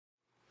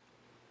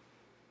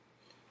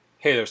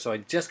Hey there, so I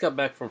just got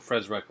back from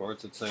Fred's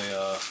Records. It's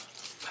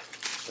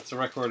a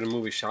record and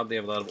movie shop. They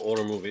have a lot of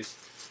older movies.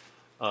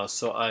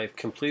 So I've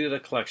completed a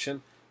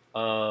collection.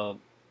 Uh,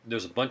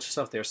 there's a bunch of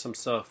stuff there. Some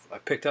stuff I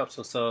picked up,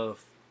 some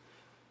stuff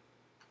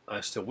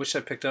I still wish I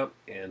picked up,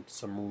 and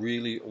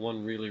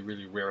one really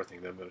rare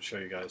thing that I'm going to show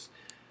you guys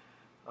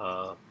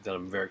that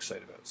I'm very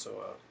excited about. So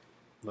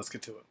let's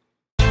get to it.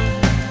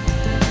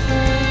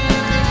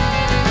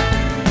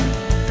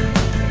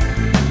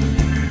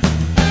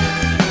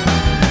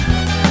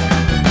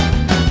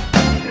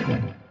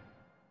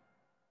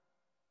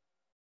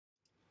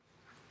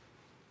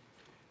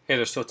 Hey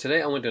there, so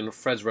today I went to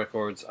Fred's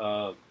Records.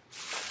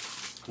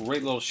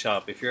 Great little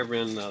shop. If you're ever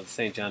in the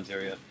St. John's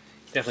area,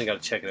 definitely got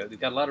to check it out. They've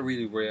got a lot of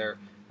really rare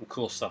and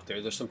cool stuff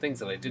there. There's some things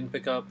that I didn't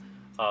pick up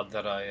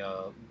that I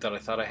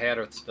thought I had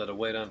or that I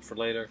wait on for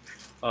later.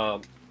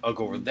 I'll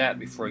go over that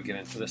before I get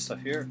into this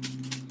stuff here.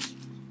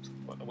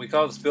 We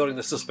call this building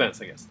the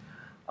suspense, I guess.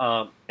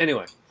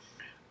 Anyway,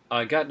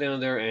 I got down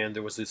there and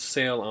there was a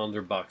sale on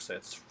their box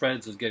sets.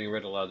 Fred's is getting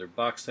rid of a lot of their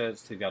box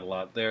sets. They've got a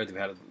lot there. They've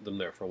had them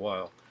there for a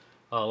while.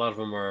 A lot of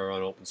them are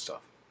unopened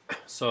stuff.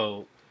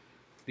 So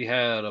we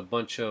had a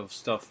bunch of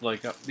stuff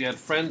like we had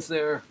Friends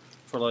there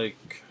for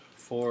like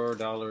 $4,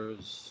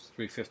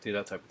 $3.50,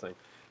 that type of thing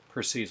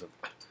per season.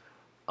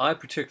 I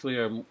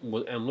particularly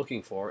am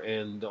looking for,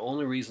 and the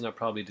only reason I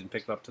probably didn't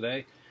pick it up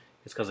today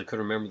is because I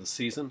couldn't remember the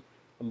season.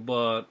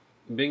 But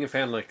being a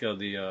fan like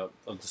of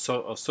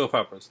soap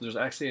operas, there's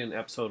actually an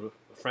episode of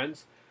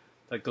Friends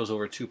that goes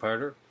over a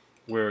two-parter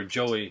where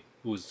Joey,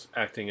 who's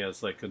acting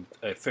as like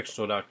a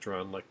fictional doctor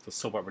on like the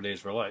soap opera Days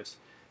of Our Lives,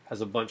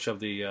 has a bunch of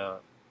the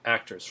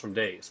actors from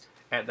Days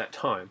at that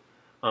time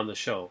on the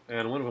show,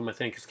 and one of them I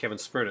think is Kevin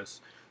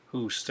Spirtus,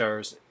 who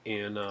stars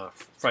in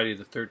Friday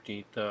the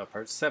 13th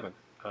Part 7,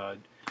 The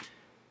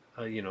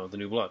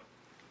New Blood.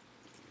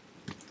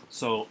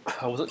 So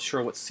I wasn't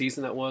sure what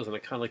season that was, and I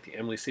kind of like the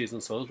Emily season,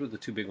 so those were the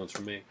two big ones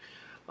for me.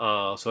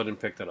 So I didn't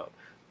pick that up.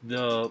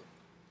 The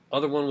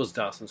other one was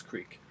Dawson's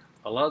Creek.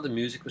 A lot of the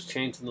music was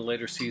changed in the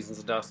later seasons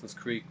of Dawson's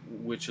Creek,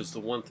 which is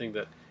the one thing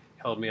that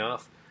held me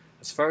off.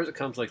 As far as it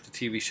comes like the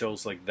TV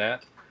shows like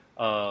that,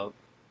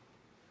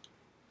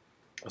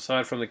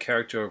 aside from the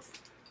character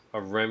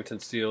of Remington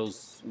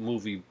Steele's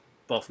movie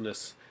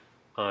buffness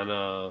on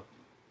the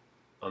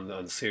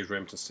series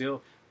Remington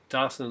Steele,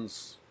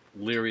 Dawson's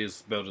Leary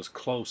is about as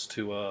close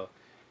to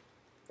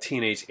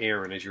teenage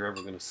Aaron as you're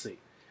ever going to see.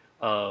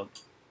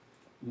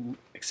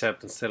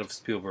 Except instead of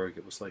Spielberg,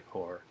 it was like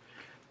horror.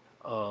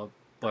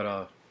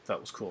 But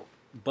that was cool.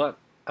 But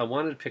I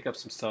wanted to pick up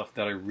some stuff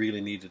that I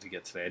really needed to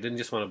get today. I didn't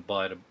just want to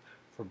buy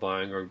for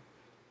buying or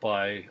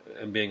buy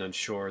and being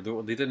unsure.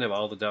 They didn't have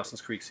all the Dawson's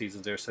Creek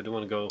seasons there, so I didn't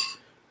want to go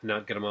and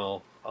not get them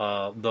all.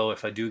 Though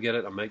if I do get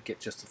it, I might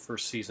get just the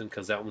first season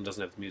because that one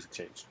doesn't have the music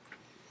changed.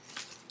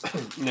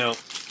 Now,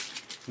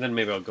 then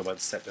maybe I'll go by the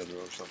set down the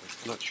road or something.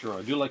 I'm not sure.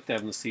 I do like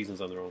having the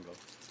seasons on their own,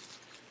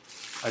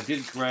 though. I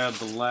did grab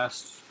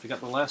I got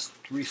the last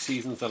 3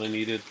 seasons that I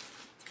needed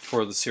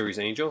for the series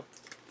Angel.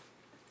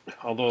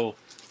 Although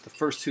the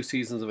first 2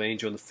 seasons of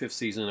Angel and the 5th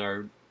season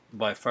are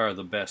by far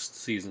the best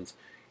seasons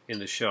in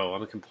the show.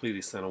 I'm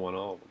completely set on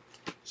all of them.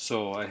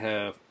 So I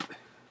have,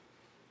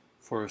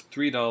 for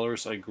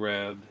 $3, I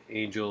grabbed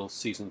Angel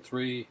Season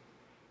 3.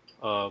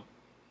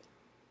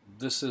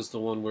 This is the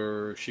one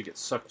where she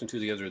gets sucked into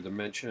the other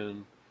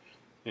dimension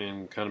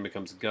and kind of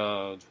becomes a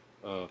god,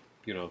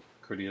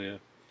 Cordelia,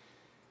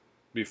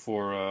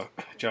 before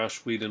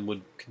Joss Whedon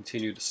would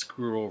continue to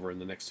screw over in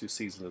the next 2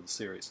 seasons of the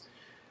series.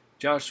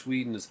 Joss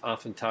Whedon is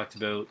often talked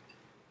about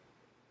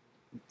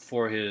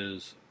for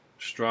his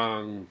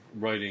strong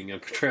writing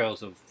and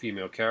portrayals of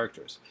female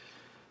characters.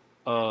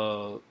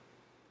 On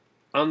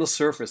the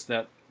surface,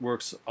 that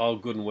works all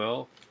good and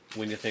well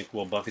when you think,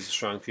 well, Buffy's a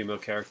strong female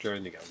character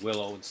and you got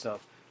Willow and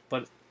stuff.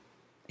 But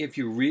if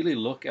you really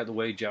look at the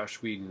way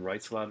Joss Whedon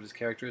writes a lot of his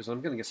characters, I'm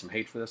going to get some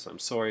hate for this. I'm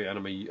sorry, and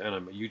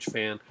I'm a huge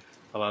fan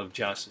of a lot of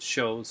Joss's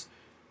shows.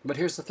 But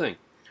here's the thing: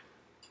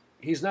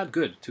 he's not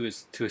good to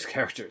his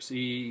characters.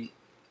 He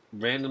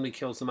randomly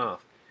kills them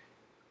off.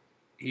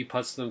 He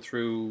puts them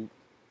through,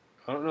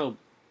 I don't know,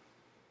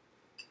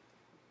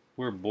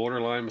 we're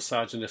borderline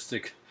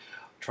misogynistic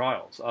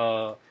trials.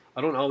 I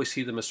don't always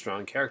see them as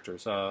strong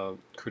characters.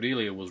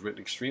 Cordelia was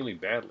written extremely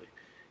badly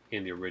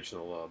in the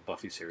original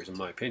Buffy series, in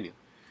my opinion.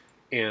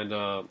 And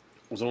it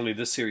was only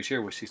this series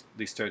here where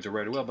they started to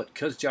write it well. But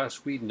because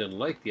Joss Whedon didn't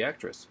like the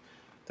actress,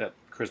 that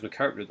Charisma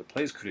Carpenter that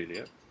plays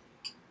Cordelia,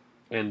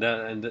 and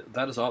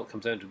that is all it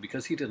comes down to.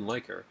 Because he didn't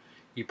like her,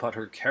 he put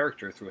her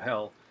character through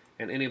hell,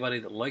 and anybody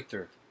that liked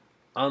her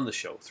on the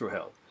show through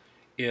hell.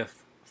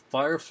 If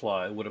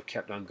Firefly would have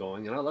kept on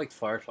going, and I liked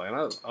Firefly, and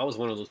I was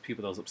one of those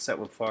people that was upset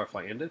when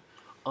Firefly ended,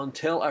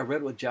 until I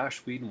read what Joss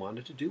Whedon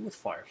wanted to do with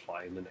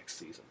Firefly in the next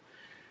season.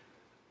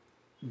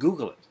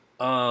 Google it.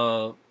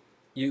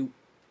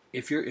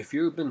 If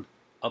you've been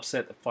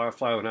upset that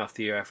Firefly went off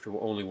the air after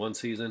only 1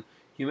 season,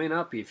 you may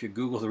not be if you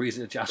Google the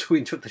reason that Joss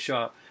Whedon took the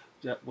shot,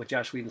 what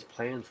Joss Whedon's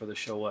plan for the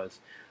show was.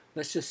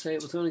 Let's just say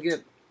it was going to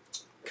get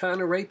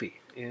kind of rapey,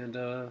 and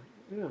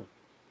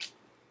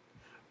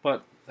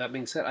But that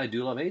being said, I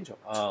do love Angel.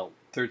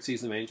 Third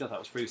season of Angel, that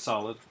was pretty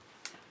solid.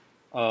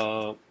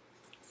 Uh,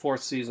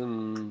 fourth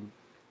season,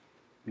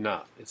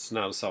 it's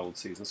not a solid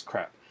season. It's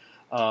crap.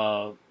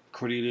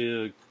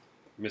 Cordelia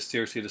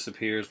mysteriously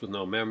disappears with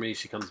no memory.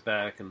 She comes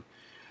back, and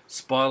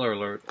spoiler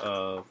alert,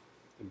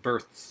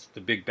 births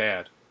the big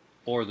bad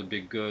or the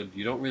big good.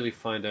 You don't really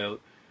find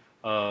out.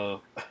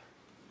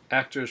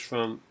 Actors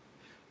from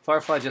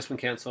Firefly just been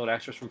canceled.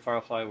 Actors from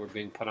Firefly were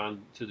being put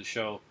on to the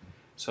show,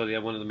 so they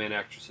had one of the main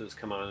actresses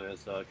come on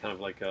as kind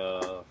of like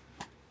oh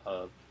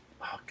God,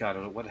 I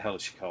don't know what the hell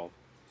is she called.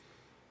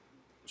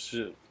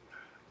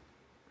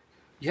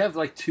 You have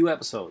like 2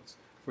 episodes.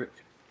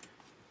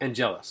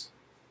 Angelus.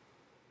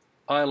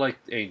 I like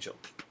Angel,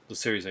 the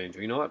series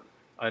Angel. You know what?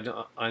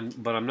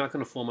 But I'm not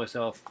going to fool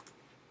myself.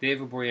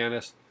 David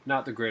Boreanaz,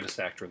 not the greatest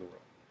actor in the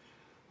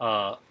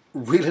world.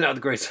 Really not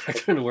the greatest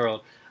actor in the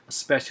world,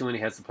 especially when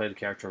he has to play the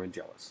character of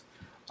Angelus.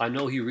 I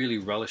know he really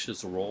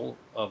relishes the role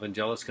of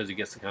Angelus because he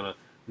gets to kind of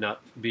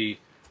not be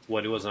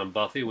what he was on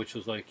Buffy, which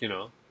was like,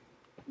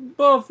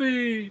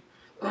 Buffy!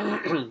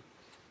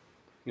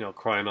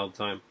 Crying all the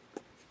time.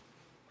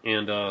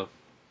 And,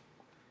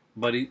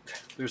 but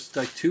there's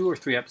like 2 or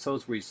 3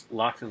 episodes where he's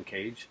locked in a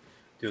cage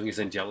doing his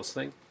Angelus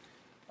thing.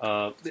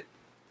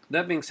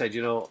 That being said,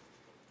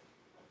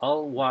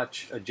 I'll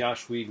watch a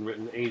Joss Whedon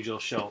written Angel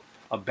show,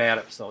 a bad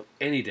episode,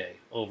 any day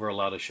over a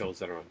lot of shows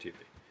that are on TV.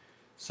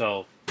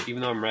 So,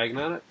 even though I'm ragging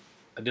on it,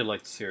 I did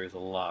like the series a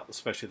lot,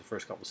 especially the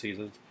first couple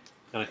seasons.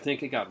 And I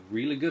think it got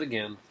really good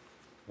again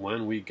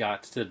when we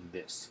got to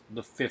the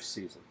 5th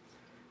season.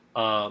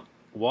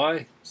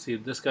 Why? See,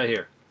 this guy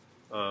here.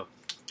 Here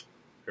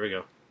we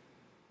go.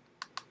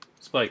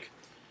 Spike,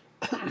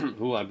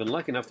 who I've been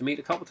lucky enough to meet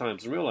a couple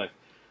times in real life.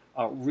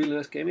 Really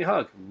nice, gave me a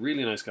hug.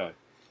 Really nice guy.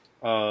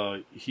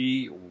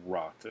 He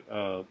rocked it.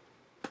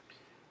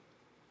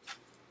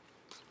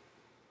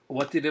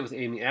 What they did with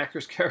Amy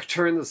Acker's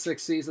character in the 6th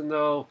season,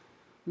 though,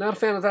 not a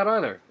fan of that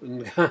either.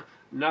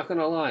 Not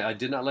gonna lie, I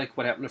did not like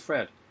what happened to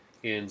Fred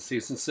in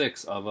season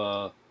 6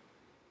 of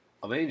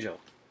Angel.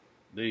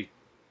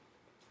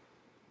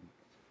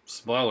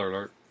 Spoiler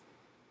alert,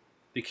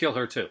 they kill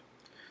her too.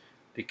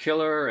 They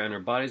kill her, and her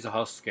body's a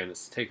husk, and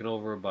it's taken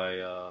over by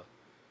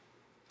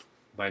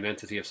an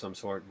entity of some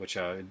sort, which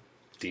a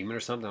demon or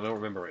something. I don't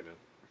remember right now.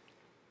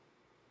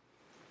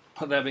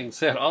 But that being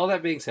said, all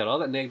that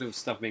negative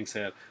stuff being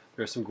said,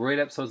 there are some great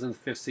episodes in the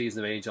 5th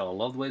season of Angel. I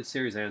love the way the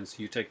series ends.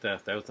 You take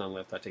that 1,000 on the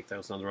left, I take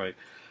 1,000 on the right,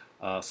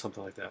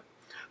 something like that.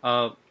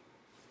 And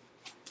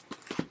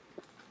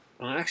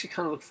I actually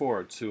kind of look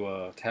forward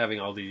to having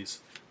all these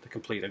to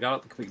complete. I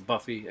got the complete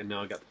Buffy, and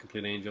now I got the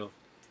complete Angel.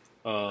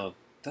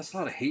 That's a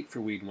lot of hate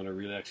for Whedon when I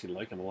really actually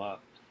like him a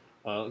lot.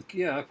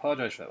 Yeah, I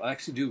apologize for that. I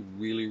actually do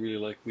really, really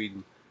like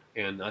Whedon,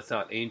 and I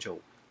thought Angel,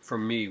 for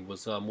me,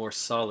 was a more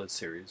solid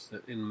series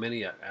in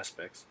many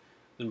aspects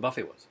than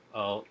Buffy was.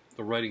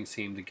 The writing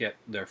seemed to get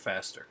there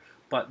faster.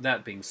 But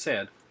that being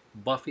said,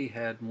 Buffy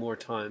had more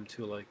time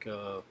to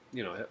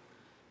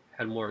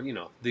had more,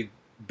 they'd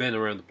been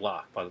around the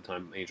block by the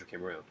time Angel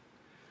came around.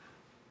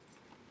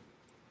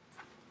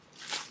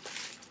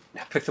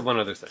 I picked up one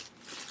other thing.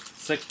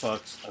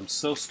 $6. I'm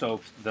so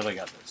stoked that I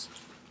got this.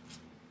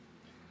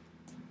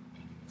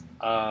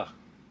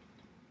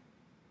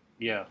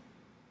 Yeah.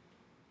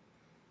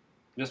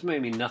 This may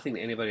mean nothing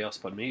to anybody else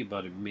but me,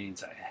 but it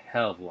means a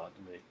hell of a lot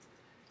to me.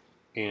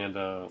 And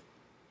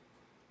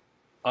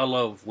I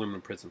love women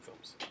in prison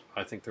films.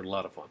 I think they're a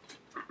lot of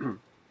fun.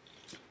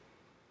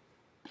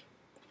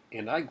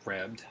 And I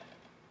grabbed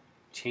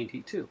Chained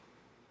Heat 2.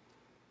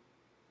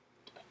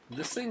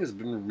 This thing has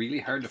been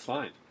really hard to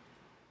find.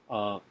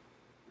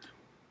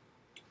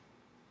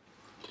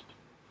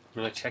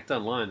 When I checked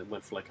online, it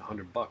went for like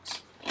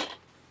 $100.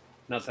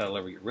 Not that I'll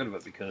ever get rid of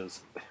it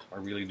because I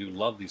really do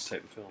love these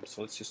type of films.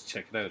 So let's just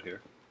check it out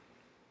here,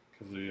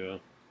 because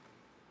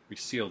we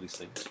seal these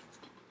things.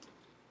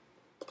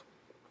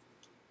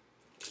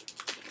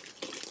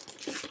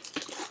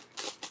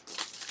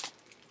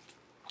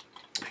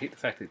 I hate the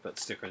fact they put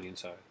a sticker on the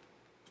inside.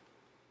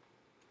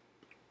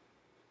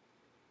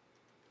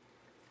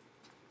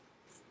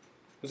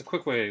 There's a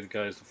quick way,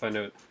 guys, to find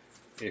out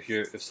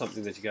if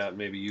something that you got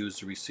maybe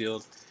used or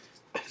resealed.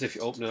 Is if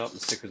you open it up and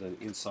the sticker's on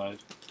the inside,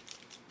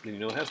 then you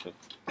know it has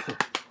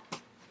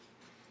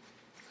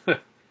been.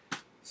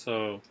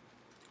 So,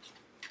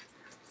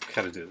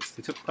 gotta do this.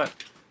 They took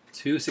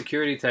 2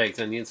 security tags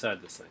on the inside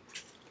of this thing.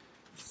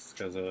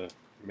 Because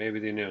maybe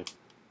they knew.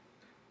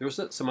 There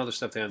was some other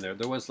stuff down there.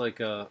 There was like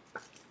I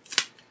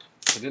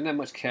didn't have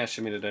much cash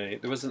in me today.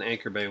 There was an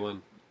Anchor Bay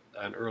one,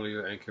 an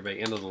earlier Anchor Bay,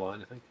 end of the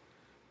line, I think.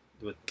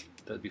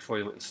 Before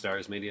you went to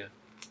Stars Media,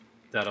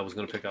 that I was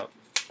going to pick up,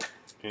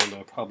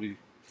 and probably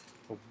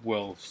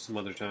some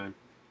other time.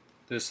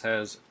 This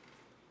has,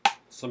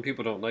 some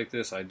people don't like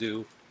this, I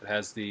do. It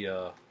has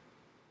the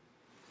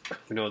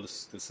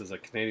this is a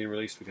Canadian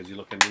release because you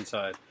look on the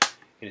inside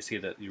and you see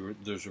that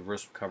there's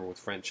reversible cover with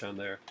French on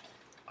there.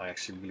 I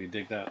actually really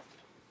dig that.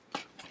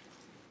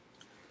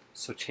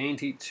 So Chained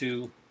Heat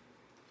 2,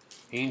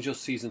 Angel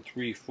season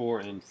 3, 4,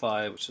 and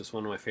 5, which is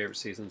one of my favorite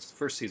seasons. The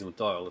first season with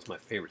Doyle is my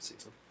favorite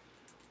season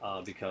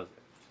because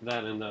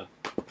that and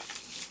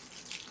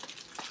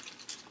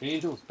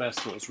Angel was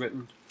best when it was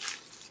written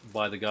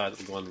by the guy that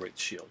would go on to write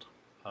Shield.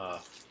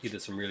 He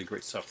did some really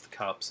great stuff with the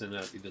cops in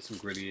it. He did some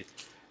gritty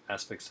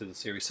aspects to the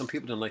series. Some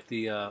people didn't like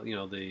the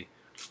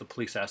the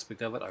police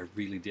aspect of it. I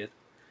really did,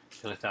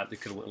 and I thought they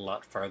could have went a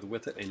lot farther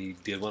with it. And he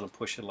did want to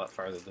push it a lot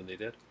farther than they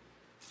did.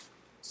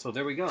 So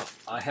there we go.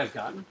 I have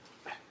gotten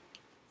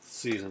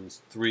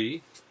seasons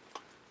 3,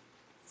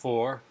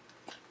 4,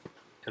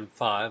 and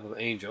 5 of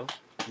Angel,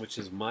 which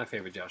is my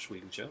favorite Joss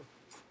Whedon show.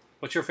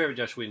 What's your favorite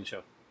Joss Whedon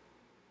show?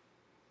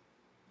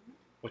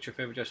 What's your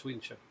favorite Joss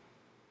Whedon show?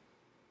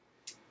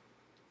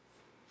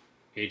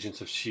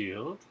 Agents of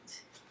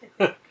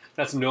S.H.I.E.L.D.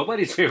 That's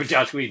nobody's favorite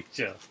Joss Whedon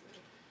show.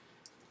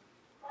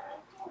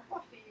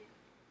 Buffy,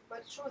 but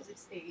it shows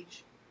its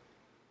age.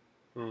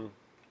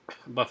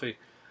 Buffy.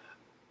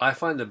 I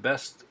find the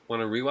best, when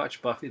I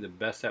rewatch Buffy, the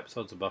best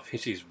episodes of Buffy,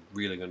 she's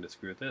really going to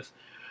disagree with this,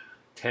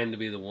 tend to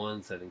be the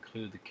ones that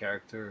include the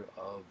character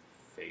of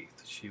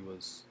Faith.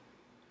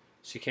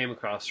 She came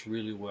across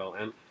really well.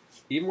 And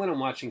even when I'm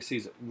watching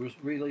season, I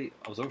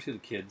was over to the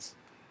kids,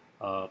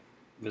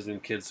 visiting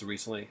kids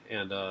recently,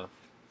 and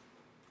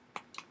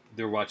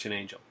they were watching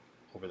Angel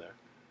over there.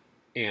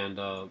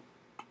 And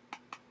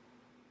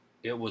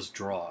it was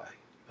dry.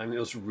 I mean, it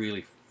was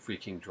really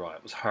freaking dry.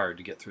 It was hard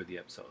to get through the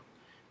episode.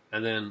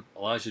 And then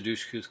Elijah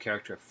Dushku's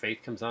character of Faith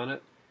comes on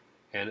it,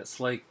 and it's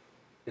like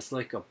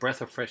a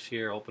breath of fresh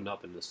air opened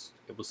up in this.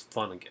 It was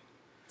fun again.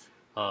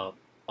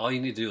 All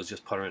you need to do is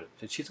just put her in it,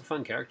 and she's a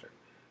fun character.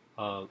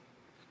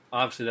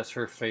 Obviously, that's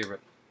her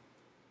favorite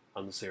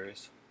on the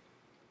series.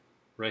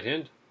 Right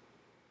hand?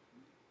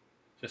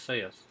 Just say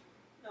yes.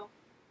 No.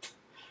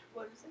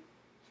 What is it?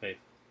 Faith.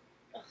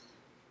 Ugh.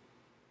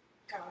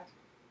 God.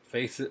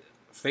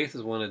 Faith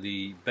is one of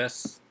the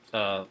best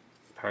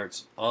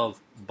parts of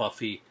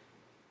Buffy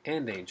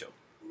and Angel.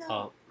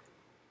 No.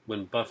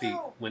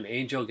 When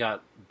Angel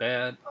got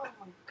bad, Oh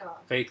my God.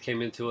 Faith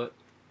came into it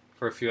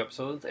for a few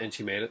episodes, and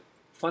she made it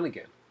fun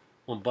again.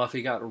 When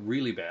Buffy got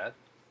really bad,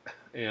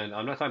 and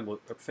I'm not talking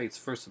about Faith's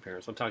first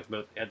appearance, I'm talking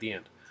about at the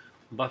end.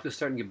 When Buffy was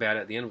starting to get bad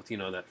at the end with,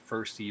 that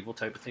first evil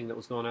type of thing that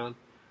was going on,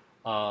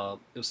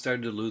 it was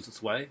starting to lose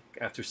its way.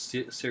 After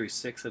Series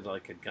 6 had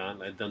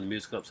gone, I'd done the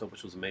musical episode,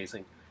 which was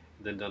amazing,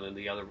 and then done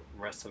the other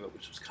rest of it,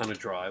 which was kind of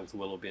dry, with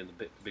Willow being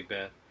the big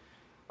bad.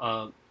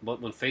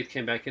 But when Faith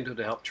came back into it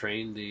to help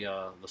train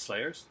the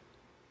Slayers,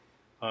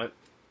 it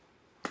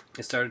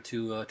started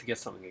to get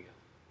something again.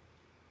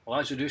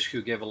 Elijah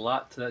Dushku gave a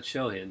lot to that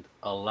show, and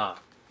a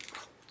lot.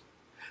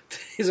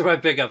 These are my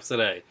pickups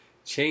today.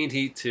 Chained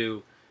Heat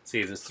 2,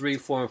 seasons 3,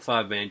 4, and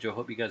 5 of Angel.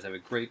 Hope you guys have a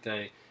great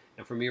day.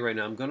 And for me right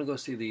now, I'm going to go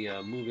see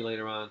the movie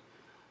later on.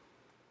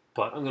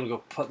 But I'm going to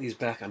go put these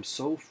back. I'm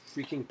so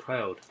freaking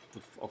proud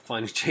of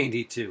finding Chained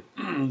Heat 2.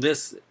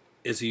 This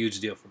is a huge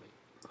deal for me.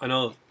 I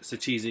know it's a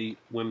cheesy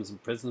women's in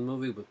prison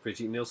movie with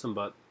Brigitte Nielsen,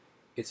 but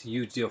it's a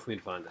huge deal for me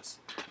to find this.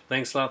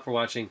 Thanks a lot for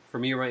watching. For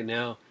me right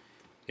now,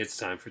 it's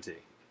time for tea.